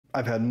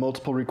I've had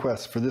multiple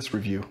requests for this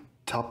review.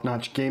 Top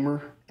Notch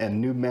Gamer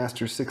and Noob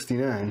Master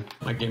 69.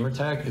 My gamer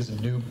tag is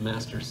Noob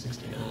Master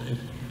 69.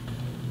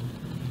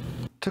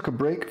 Took a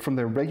break from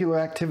their regular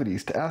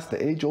activities to ask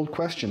the age-old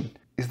question,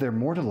 is there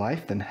more to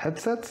life than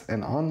headsets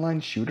and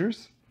online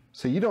shooters?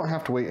 So you don't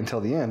have to wait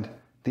until the end.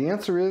 The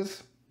answer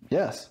is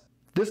yes.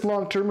 This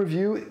long-term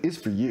review is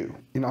for you.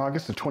 In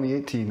August of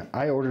 2018,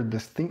 I ordered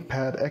this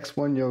ThinkPad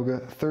X1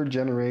 Yoga 3rd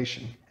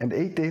generation, and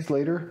 8 days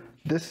later,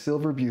 this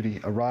silver beauty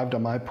arrived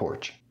on my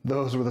porch.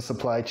 Those were the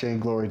supply chain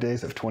glory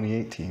days of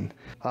 2018.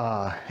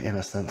 Ah,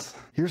 innocence.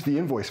 Here's the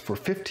invoice for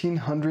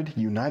 1,500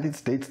 United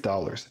States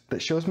dollars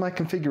that shows my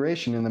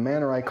configuration in a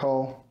manner I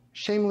call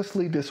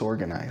shamelessly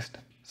disorganized.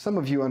 Some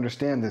of you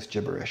understand this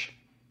gibberish,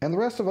 and the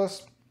rest of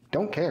us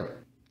don't care.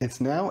 It's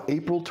now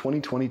April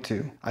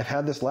 2022. I've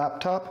had this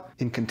laptop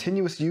in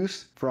continuous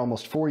use for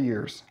almost 4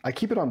 years. I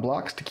keep it on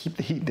blocks to keep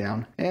the heat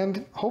down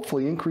and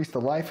hopefully increase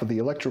the life of the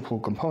electrical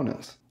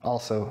components.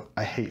 Also,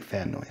 I hate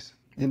fan noise.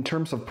 In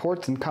terms of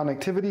ports and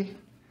connectivity,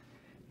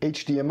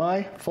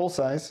 HDMI, full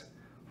size,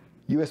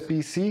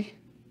 USB-C.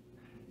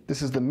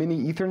 This is the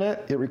mini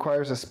Ethernet. It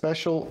requires a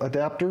special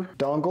adapter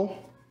dongle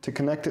to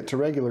connect it to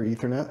regular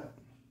Ethernet.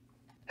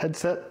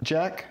 Headset,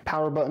 jack,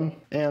 power button,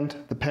 and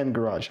the pen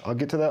garage. I'll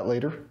get to that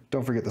later.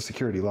 Don't forget the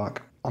security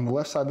lock. On the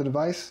left side of the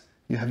device,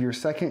 you have your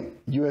second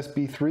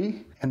USB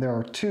 3, and there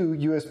are 2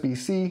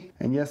 USB-C,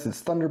 and yes,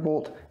 it's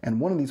Thunderbolt, and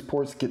one of these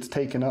ports gets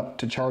taken up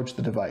to charge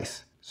the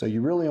device. So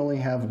you really only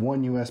have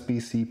one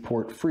USB-C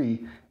port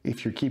free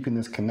if you're keeping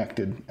this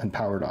connected and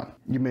powered on.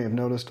 You may have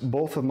noticed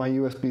both of my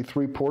USB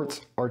 3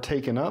 ports are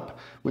taken up,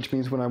 which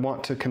means when I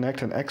want to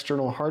connect an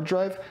external hard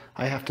drive,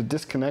 I have to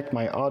disconnect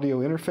my audio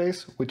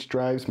interface, which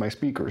drives my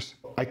speakers.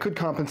 I could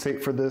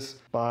compensate for this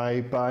by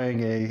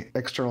buying an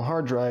external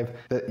hard drive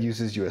that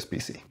uses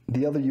USB-C.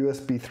 The other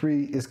USB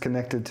 3 is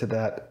connected to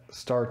that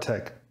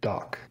StarTech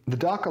dock. The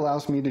dock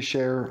allows me to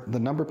share the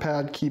number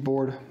pad,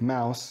 keyboard,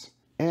 mouse,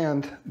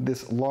 and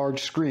this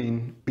large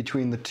screen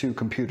between the 2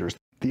 computers.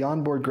 The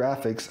onboard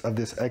graphics of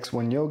this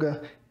X1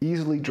 Yoga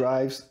easily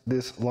drives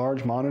this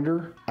large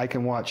monitor. I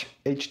can watch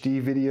HD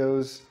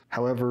videos.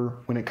 However,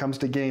 when it comes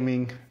to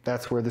gaming,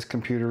 that's where this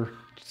computer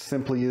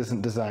simply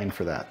isn't designed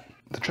for that.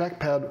 The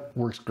trackpad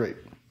works great.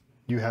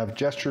 You have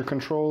gesture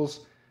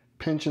controls,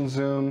 pinch and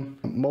zoom,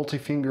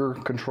 multi-finger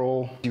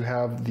control. You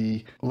have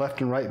the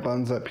left and right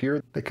buttons up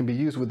here that can be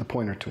used with the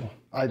pointer tool.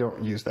 I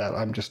don't use that,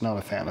 I'm just not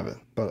a fan of it,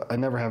 but I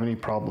never have any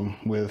problem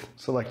with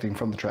selecting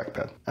from the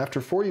trackpad. After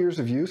 4 years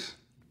of use,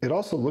 it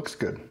also looks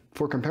good.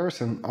 For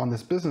comparison, on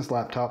this business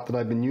laptop that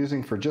I've been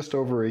using for just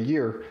over a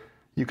year,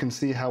 you can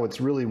see how it's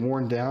really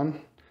worn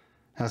down,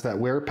 has that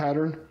wear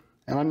pattern,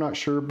 and I'm not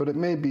sure, but it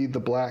may be the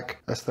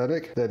black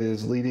aesthetic that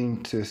is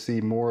leading to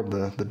see more of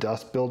the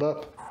dust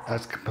buildup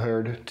as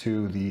compared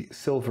to the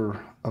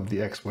silver of the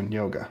X1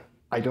 Yoga.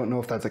 I don't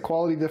know if that's a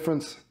quality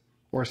difference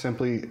or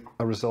simply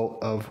a result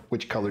of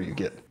which color you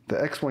get. The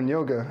X1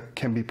 Yoga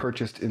can be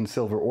purchased in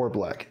silver or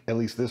black, at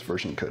least this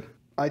version could.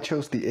 I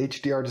chose the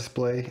HDR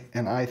display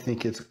and I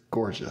think it's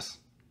gorgeous.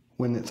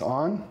 When it's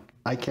on,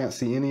 I can't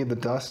see any of the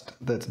dust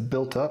that's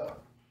built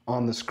up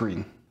on the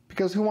screen,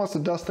 because who wants to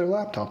dust their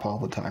laptop all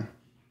the time?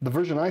 The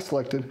version I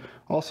selected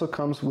also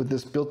comes with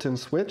this built-in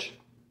switch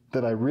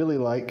that I really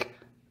like.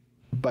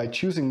 By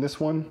choosing this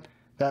one,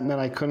 that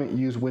meant I couldn't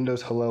use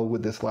Windows Hello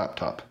with this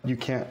laptop. You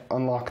can't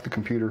unlock the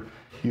computer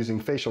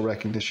using facial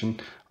recognition,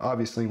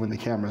 obviously when the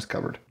camera is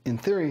covered. In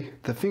theory,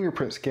 the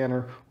fingerprint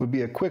scanner would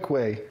be a quick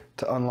way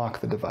to unlock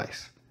the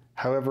device.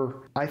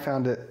 However, I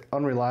found it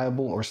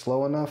unreliable or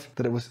slow enough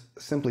that it was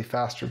simply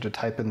faster to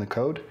type in the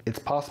code. It's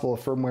possible a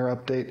firmware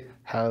update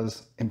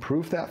has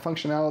improved that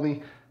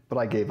functionality, but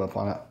I gave up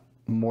on it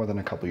more than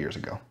a couple years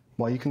ago.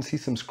 While you can see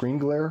some screen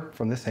glare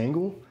from this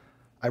angle,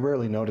 I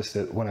rarely notice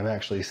it when I'm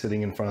actually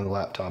sitting in front of the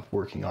laptop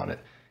working on it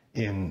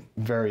in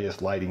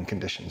various lighting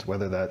conditions,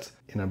 whether that's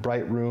in a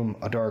bright room,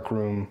 a dark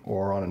room,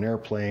 or on an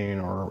airplane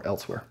or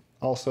elsewhere.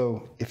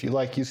 Also, if you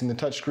like using the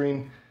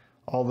touchscreen,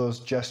 all those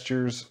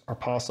gestures are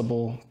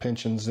possible,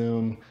 pinch and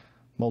zoom,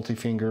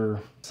 multi-finger,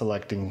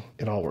 selecting,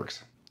 it all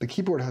works. The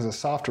keyboard has a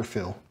softer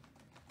feel,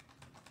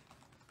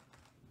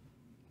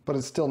 but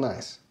it's still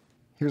nice.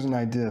 Here's an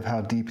idea of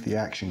how deep the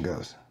action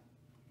goes.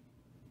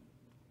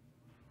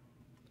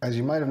 As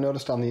you might have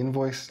noticed on the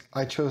invoice,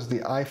 I chose the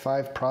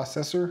i5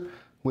 processor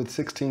with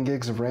 16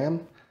 gigs of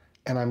RAM,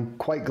 and I'm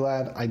quite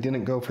glad I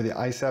didn't go for the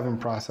i7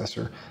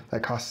 processor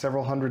that costs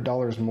several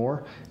 $100s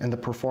more, and the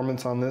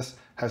performance on this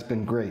has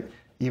been great.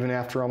 Even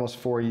after almost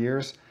 4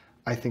 years,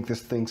 I think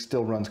this thing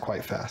still runs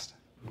quite fast.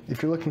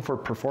 If you're looking for a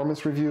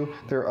performance review,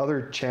 there are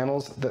other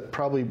channels that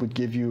probably would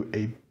give you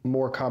a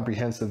more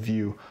comprehensive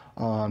view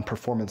on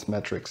performance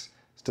metrics,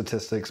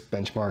 statistics,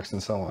 benchmarks,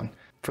 and so on.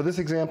 For this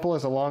example,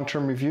 as a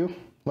long-term review,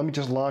 let me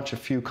just launch a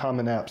few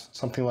common apps,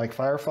 something like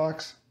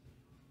Firefox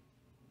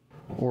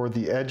or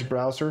the Edge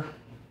browser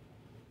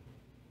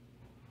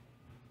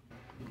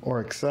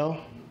or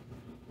Excel.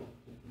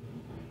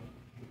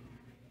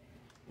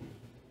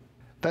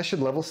 That should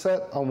level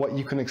set on what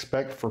you can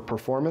expect for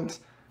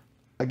performance.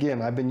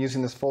 Again, I've been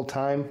using this full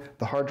time.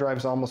 The hard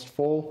drive's almost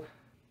full.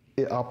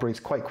 it operates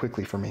quite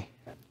quickly for me.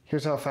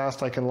 Here's how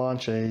fast I can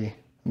launch a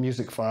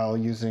music file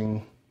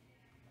using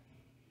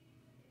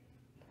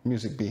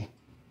Music B.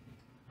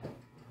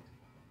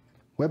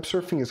 Web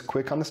surfing is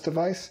quick on this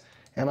device,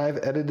 and I've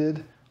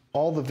edited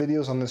all the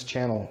videos on this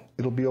channel.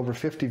 It'll be over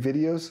 50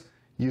 videos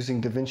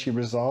using DaVinci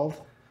Resolve.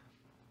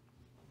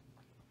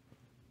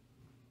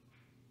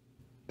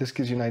 This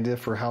gives you an idea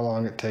for how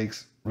long it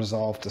takes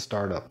Resolve to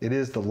start up. It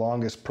is the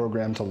longest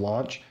program to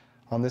launch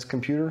on this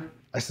computer.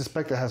 I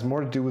suspect it has more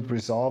to do with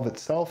Resolve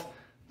itself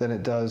than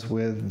it does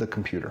with the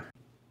computer.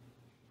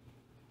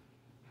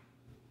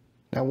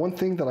 Now, one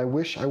thing that I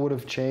wish I would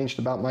have changed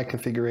about my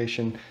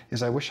configuration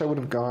is I wish I would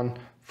have gone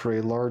for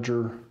a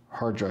larger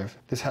hard drive.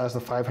 This has the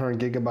 500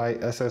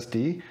 gigabyte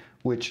SSD,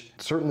 which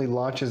certainly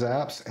launches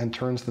apps and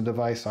turns the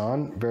device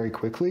on very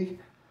quickly.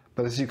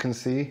 But as you can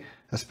see,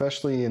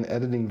 especially in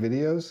editing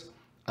videos,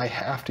 I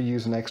have to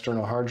use an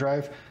external hard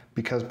drive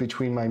because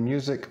between my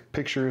music,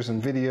 pictures,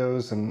 and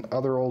videos and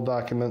other old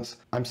documents,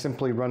 I'm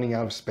simply running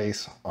out of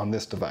space on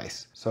this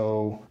device.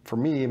 So for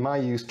me, in my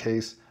use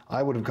case,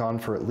 I would have gone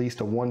for at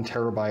least a 1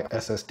 terabyte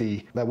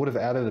SSD. That would have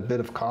added a bit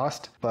of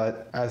cost,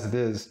 but as it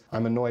is,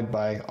 I'm annoyed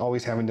by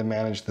always having to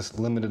manage this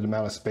limited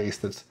amount of space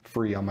that's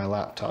free on my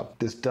laptop.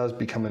 This does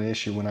become an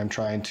issue when I'm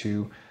trying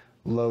to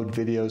load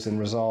videos in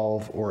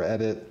Resolve or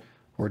edit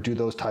or do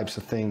those types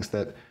of things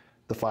that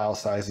the file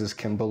sizes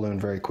can balloon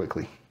very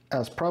quickly.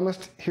 As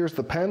promised, here's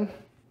the pen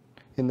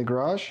in the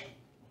garage.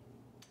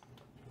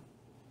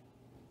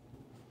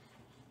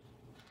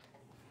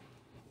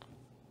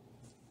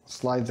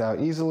 Slides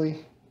out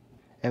easily,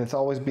 and it's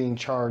always being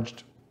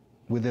charged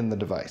within the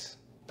device.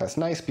 That's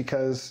nice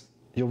because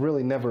you'll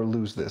really never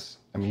lose this.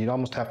 I mean, you'd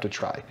almost have to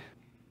try.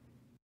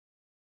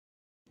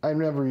 I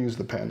never use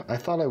the pen. I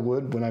thought I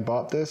would when I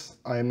bought this.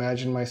 I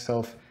imagined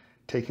myself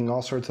taking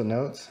all sorts of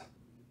notes.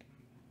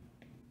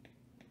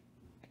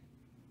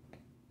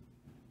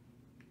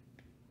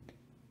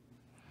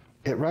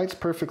 It writes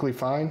perfectly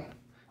fine.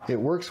 It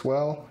works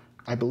well.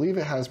 I believe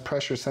it has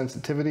pressure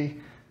sensitivity,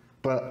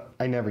 but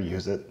I never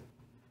use it.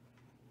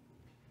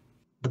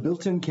 The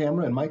built-in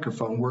camera and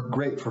microphone work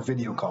great for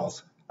video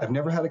calls. I've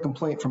never had a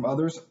complaint from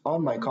others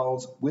on my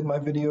calls with my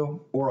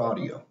video or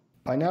audio.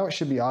 By now it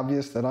should be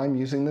obvious that I'm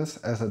using this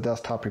as a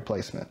desktop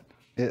replacement.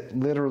 It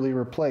literally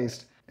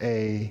replaced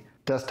a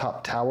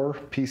desktop tower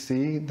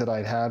PC that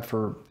I'd had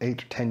for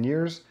 8 or 10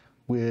 years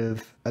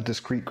with a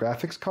discrete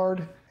graphics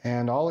card,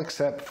 and all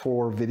except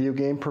for video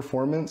game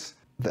performance,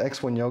 the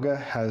X1 Yoga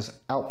has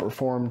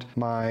outperformed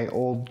my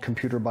old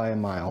computer by a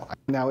mile.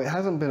 Now, it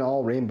hasn't been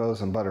all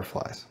rainbows and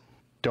butterflies.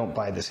 Don't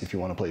buy this if you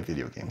want to play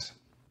video games.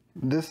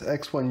 This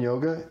X1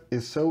 Yoga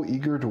is so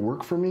eager to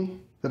work for me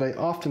that I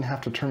often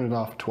have to turn it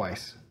off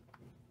twice.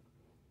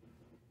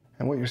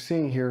 And what you're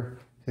seeing here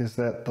is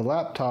that the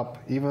laptop,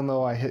 even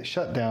though I hit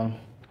shutdown,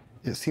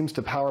 it seems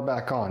to power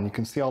back on. You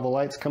can see all the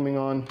lights coming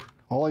on.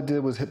 All I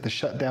did was hit the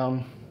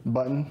shutdown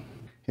button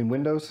in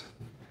Windows,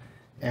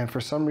 and for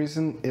some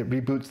reason it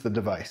reboots the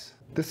device.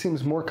 This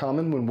seems more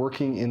common when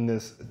working in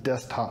this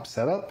desktop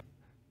setup,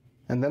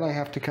 and then I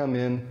have to come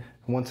in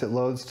once it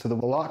loads to the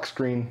lock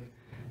screen,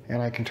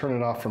 and I can turn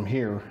it off from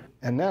here,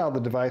 and now the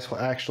device will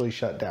actually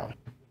shut down.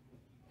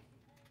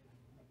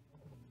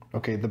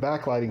 Okay, the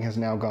backlighting has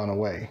now gone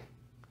away,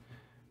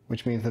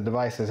 which means the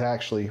device is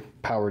actually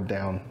powered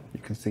down. You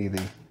can see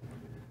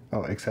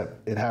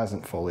except it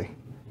hasn't fully.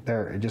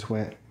 There, it just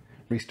went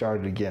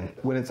restarted again.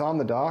 When it's on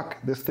the dock,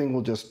 this thing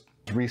will just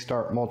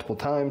restart multiple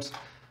times.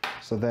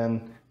 So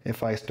then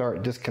if I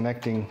start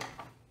disconnecting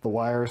the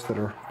wires that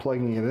are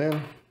plugging it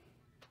in,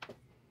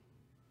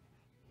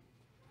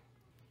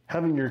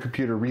 having your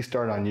computer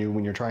restart on you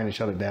when you're trying to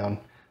shut it down,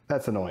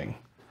 that's annoying.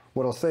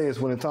 What I'll say is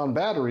when it's on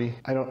battery,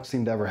 I don't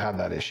seem to ever have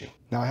that issue.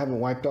 Now I haven't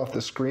wiped off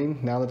the screen.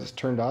 Now that it's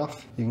turned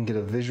off, you can get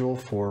a visual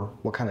for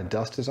what kind of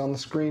dust is on the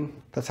screen.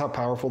 That's how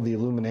powerful the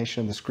illumination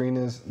of the screen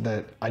is,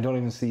 that I don't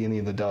even see any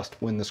of the dust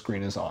when the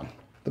screen is on.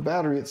 The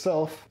battery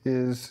itself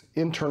is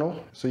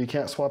internal, so you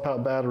can't swap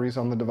out batteries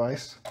on the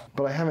device,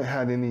 but I haven't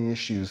had any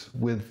issues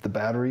with the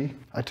battery.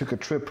 I took a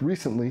trip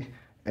recently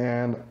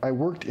and I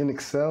worked in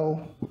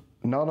Excel,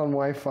 not on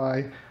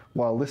Wi-Fi,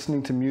 while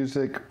listening to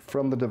music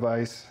from the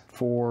device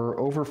for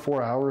over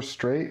 4 hours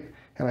straight,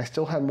 and I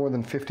still had more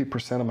than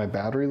 50% of my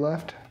battery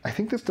left. I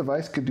think this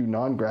device could do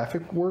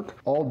non-graphic work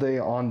all day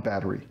on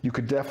battery. You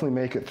could definitely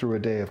make it through a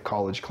day of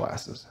college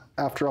classes.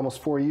 After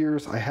almost 4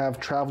 years, I have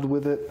traveled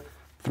with it,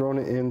 thrown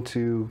it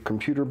into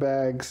computer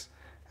bags,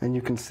 and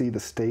you can see the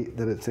state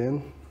that it's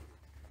in.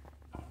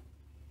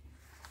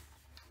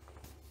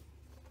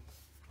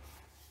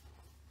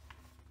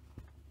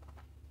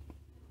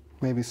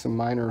 Maybe some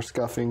minor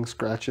scuffing,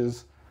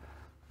 scratches.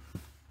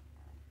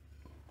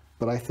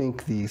 But I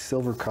think the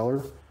silver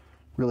color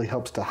really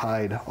helps to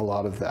hide a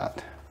lot of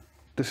that.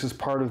 This is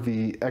part of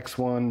the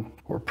X1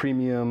 or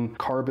premium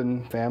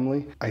carbon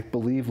family. I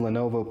believe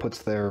Lenovo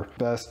puts their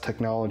best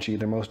technology,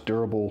 their most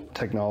durable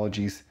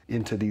technologies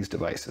into these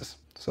devices.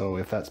 So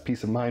if that's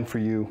peace of mind for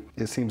you,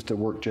 it seems to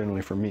work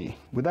generally for me.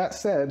 With that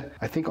said,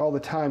 I think all the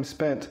time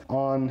spent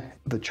on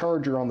the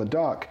charger on the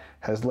dock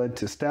has led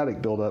to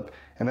static buildup,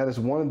 and that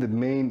is one of the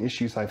main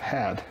issues I've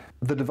had.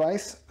 The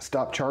device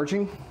stopped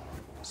charging,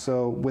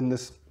 so when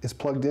this is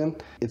plugged in,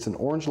 it's an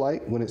orange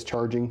light when it's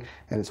charging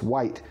and it's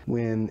white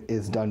when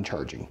it's done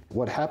charging.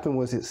 What happened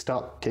was it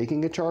stopped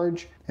taking a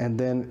charge, and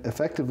then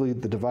effectively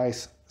the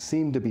device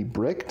seemed to be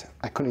bricked.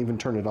 I couldn't even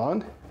turn it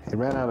on. It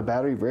ran out of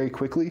battery very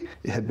quickly.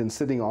 It had been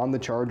sitting on the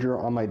charger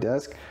on my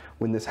desk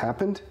when this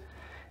happened,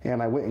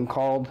 and I went and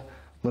called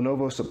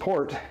Lenovo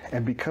support,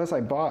 and because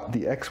I bought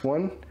the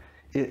X1,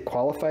 it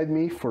qualified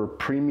me for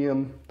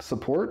premium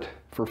support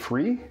for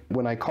free.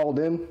 When I called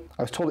in,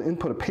 I was told to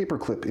input a paper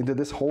clip into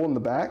this hole in the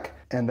back,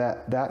 and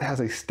that has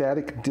a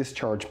static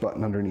discharge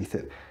button underneath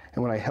it.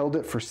 And when I held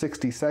it for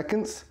 60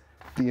 seconds,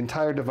 the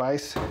entire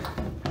device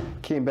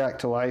came back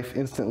to life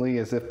instantly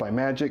as if by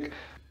magic.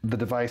 The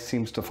device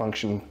seems to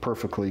function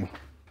perfectly.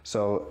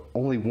 So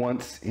only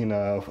once in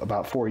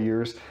about 4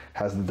 years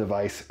has the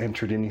device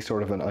entered any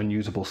sort of an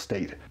unusable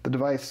state. The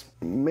device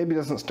maybe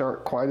doesn't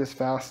start quite as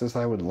fast as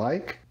I would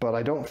like, but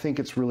I don't think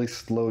it's really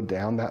slowed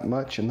down that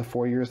much in the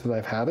 4 years that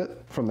I've had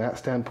it. From that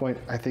standpoint,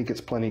 I think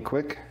it's plenty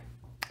quick.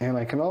 And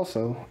I can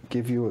also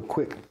give you a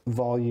quick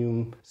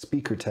volume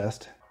speaker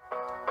test.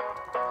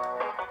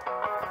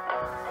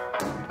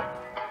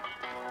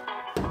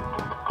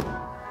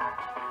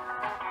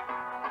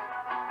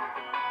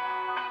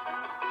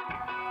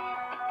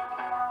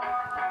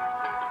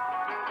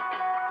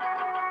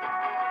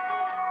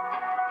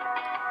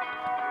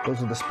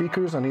 Those are the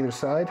speakers on either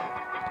side.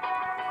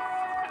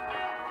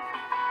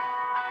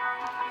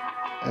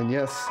 And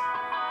yes,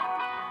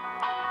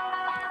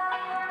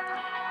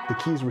 the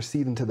keys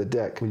recede into the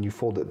deck when you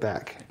fold it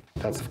back.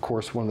 That's of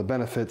course one of the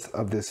benefits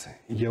of this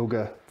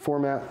yoga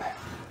format.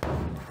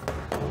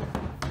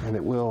 And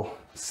it will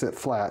sit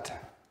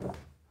flat,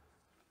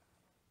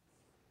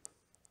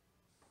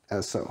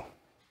 as so.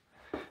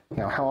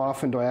 Now, how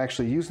often do I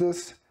actually use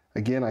this?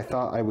 Again, I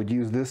thought I would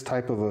use this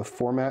type of a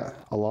format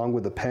along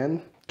with a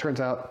pen. Turns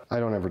out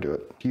I don't ever do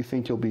it. If you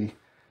think you'll be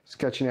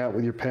sketching out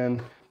with your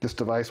pen, this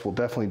device will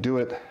definitely do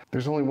it.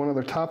 There's only one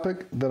other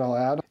topic that I'll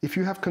add. If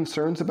you have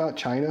concerns about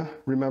China,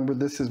 remember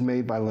this is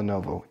made by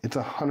Lenovo. It's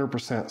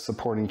 100%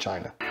 supporting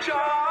China.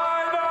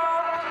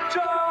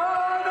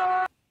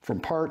 From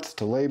parts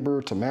to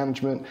labor to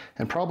management,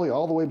 and probably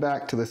all the way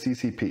back to the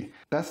CCP.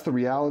 That's the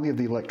reality of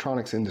the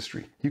electronics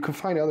industry. You can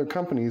find other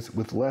companies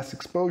with less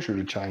exposure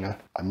to China.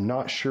 I'm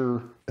not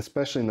sure,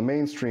 especially in the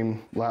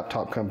mainstream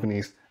laptop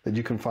companies, that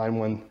you can find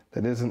one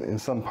that isn't in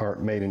some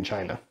part made in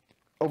China.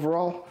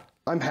 Overall,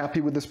 I'm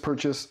happy with this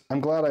purchase. I'm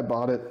glad I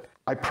bought it.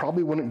 I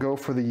probably wouldn't go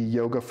for the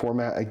yoga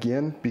format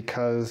again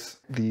because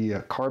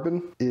the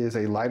Carbon is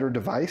a lighter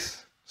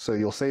device, so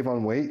you'll save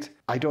on weight.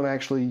 I don't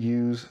actually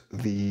use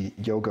the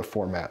yoga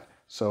format,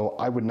 so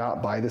I would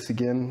not buy this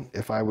again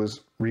if I was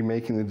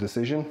remaking the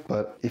decision.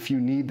 But if you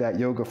need that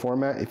yoga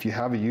format, if you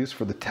have a use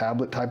for the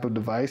tablet type of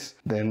device,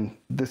 then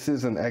this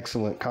is an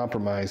excellent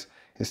compromise.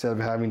 Instead of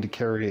having to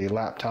carry a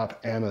laptop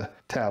and a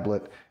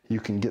tablet, you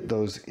can get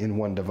those in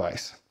one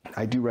device.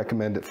 I do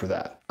recommend it for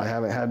that. I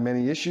haven't had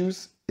many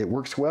issues. It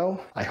works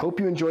well. I hope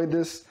you enjoyed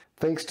this.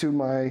 Thanks to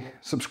my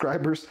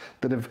subscribers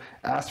that have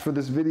asked for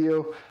this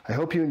video. I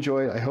hope you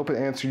enjoyed. I hope it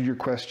answered your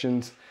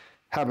questions.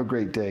 Have a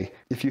great day.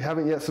 If you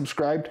haven't yet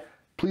subscribed,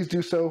 please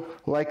do so.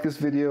 Like this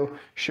video,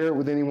 share it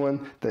with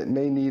anyone that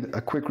may need a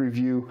quick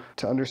review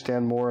to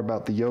understand more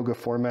about the yoga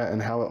format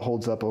and how it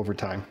holds up over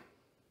time.